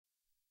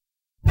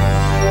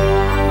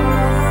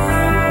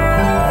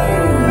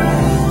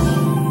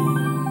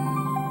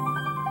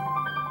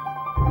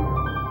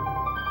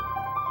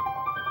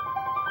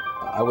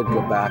would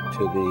go back to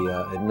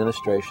the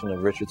administration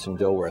of Richardson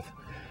Dilworth.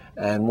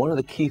 And one of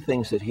the key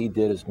things that he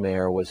did as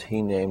mayor was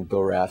he named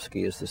Bill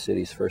Rafsky as the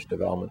city's first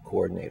development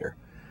coordinator.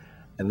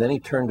 And then he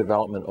turned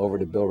development over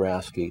to Bill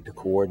Rafsky to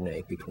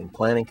coordinate between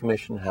Planning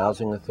Commission,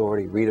 Housing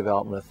Authority,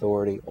 Redevelopment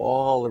Authority,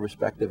 all the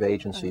respective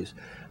agencies.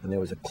 And there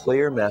was a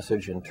clear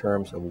message in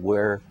terms of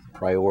where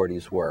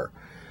priorities were.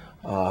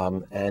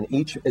 And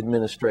each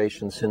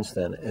administration since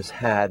then has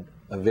had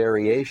a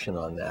variation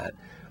on that.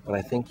 But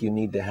I think you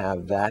need to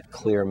have that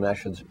clear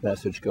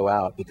message go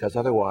out, because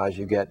otherwise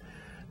you get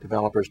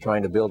developers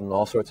trying to build in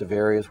all sorts of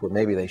areas where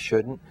maybe they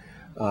shouldn't.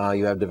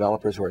 You have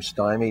developers who are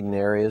stymied in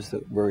areas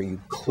where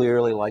you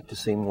clearly like to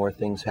see more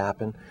things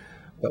happen.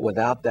 But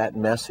without that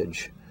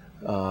message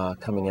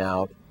coming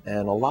out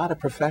and a lot of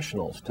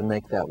professionals to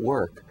make that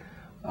work,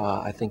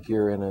 I think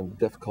you're in a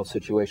difficult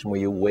situation where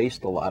you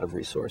waste a lot of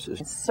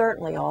resources.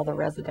 Certainly all the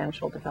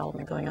residential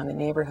development going on in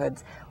the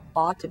neighborhoods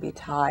ought to be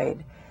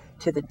tied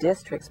to the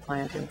district's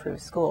plan to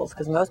improve schools,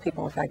 because most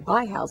people in fact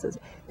buy houses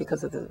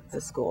because of the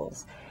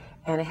schools.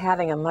 And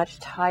having a much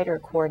tighter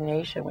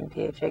coordination when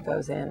PHA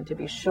goes in to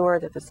be sure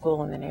that the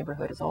school in the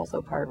neighborhood is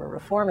also part of a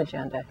reform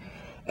agenda,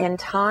 and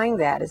tying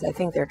that, as I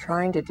think they're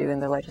trying to do in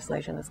the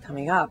legislation that's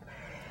coming up,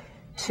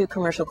 to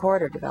commercial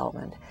corridor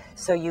development.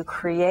 So you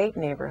create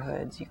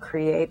neighborhoods, you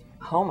create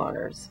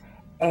homeowners,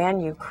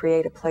 and you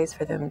create a place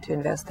for them to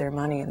invest their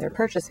money and their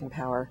purchasing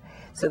power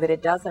so that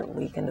it doesn't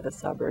leak into the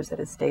suburbs, that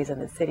it stays in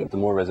the city. The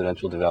more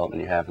residential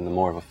development you have and the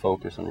more of a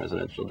focus on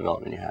residential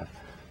development you have,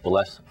 the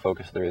less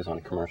focus there is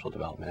on commercial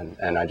development.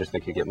 And I just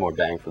think you get more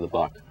bang for the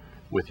buck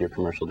with your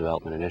commercial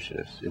development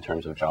initiatives in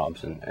terms of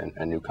jobs and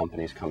new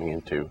companies coming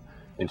into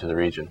the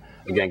region.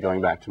 Again,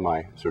 going back to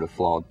my sort of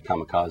flawed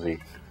kamikaze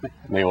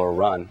mayoral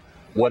run,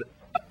 what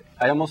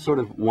I almost sort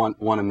of want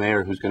a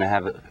mayor who's going to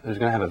have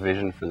a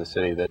vision for the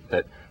city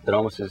that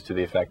almost is to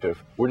the effect of,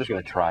 we're just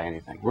going to try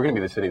anything. We're going to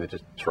be the city that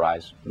just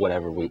tries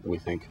whatever we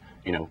think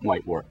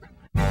might work.